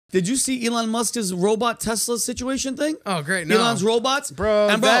Did you see Elon Musk's robot Tesla situation thing? Oh, great. No. Elon's robots? Bro,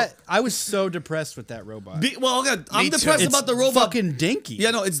 and bro, I was so depressed with that robot. Okay, I'm too. depressed about the robot. Fucking dinky.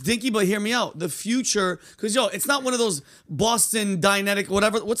 Yeah, no, it's dinky, but hear me out. The future, because, it's not one of those Boston Dynamic,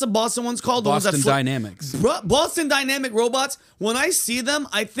 whatever. What's the Boston ones called? Boston Dynamics. Boston Dynamic robots, when I see them,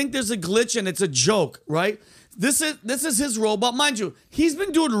 I think there's a glitch and it's a joke, right? This is his robot. Mind you, he's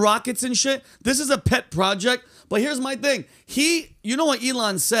been doing rockets and shit. This is a pet project. But here's my thing. You know what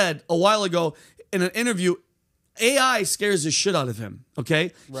Elon said a while ago in an interview? AI scares the shit out of him,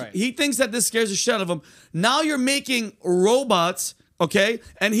 okay? Right. He thinks that this scares the shit out of him. Now you're making robots, okay?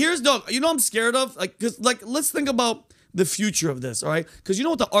 And here's I'm scared of? Let's think about the future of this, all right? Because you know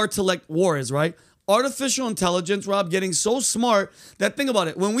what the Artilect war is, right? Artificial intelligence, Rob, getting so smart that, think about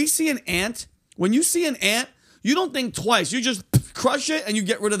it. When you see an ant, you don't think twice. You just crush it and you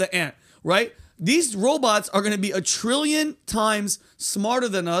get rid of the ant, right? These robots are going to be 1 trillion times smarter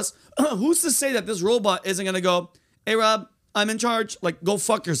than us. Who's to say that this robot isn't going to go, hey, Rob, I'm in charge. Like, go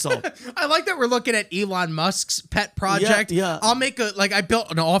fuck yourself. I like that we're looking at Elon Musk's pet project. Yeah. I'll make I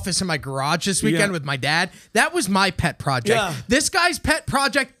built an office in my garage this weekend with my dad. That was my pet project. Yeah. This guy's pet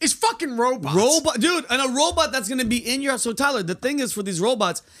project is fucking robots. Dude, and a robot that's going to be in your house. So, Tyler, the thing is for these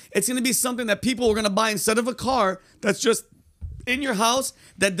robots, it's going to be something that people are going to buy instead of a car that's just in your house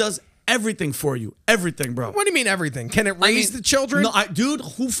that does everything for you. Everything, bro. What do you mean everything? Can it raise the children? No, dude,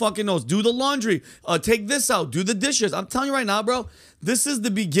 who fucking knows? Do the laundry. Take this out. Do the dishes. I'm telling you right now, bro, this is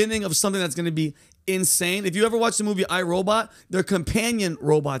the beginning of something that's going to be insane. If you ever watch the movie I, Robot, they're companion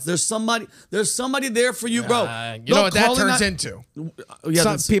robots. There's somebody there for you, bro. You know what that turns into?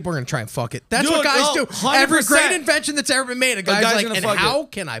 Some people are going to try and fuck it. That's what guys do. 100%. Every great invention that's ever been made, a guy's like, and how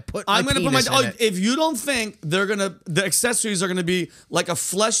can I put my penis in it? If you don't think the accessories are going to be like a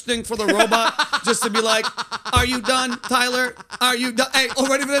flesh thing for the robot, just to be like, are you done, Tyler? Are you done? Hey,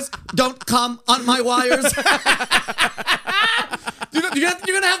 ready for this? Don't come on my wires. You're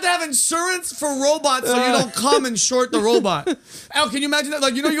going to have insurance for robots so you don't come and short the robot. Al, can you imagine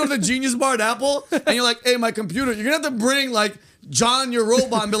that? You go to the Genius Bar at Apple and you're like, hey, my computer. You're going to have to bring John, your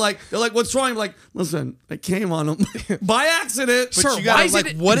robot, and be like, they're like, what's wrong? I'm like, listen, I came on him by accident. But sir, you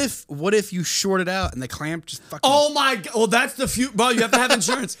gotta, what if you short it out and the clamp just fucking... Oh my God. Well, that's the future. Bro, you have to have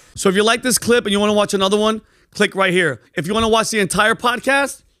insurance. So if you like this clip and you want to watch another one, click right here. If you want to watch the entire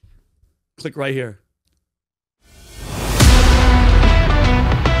podcast, click right here.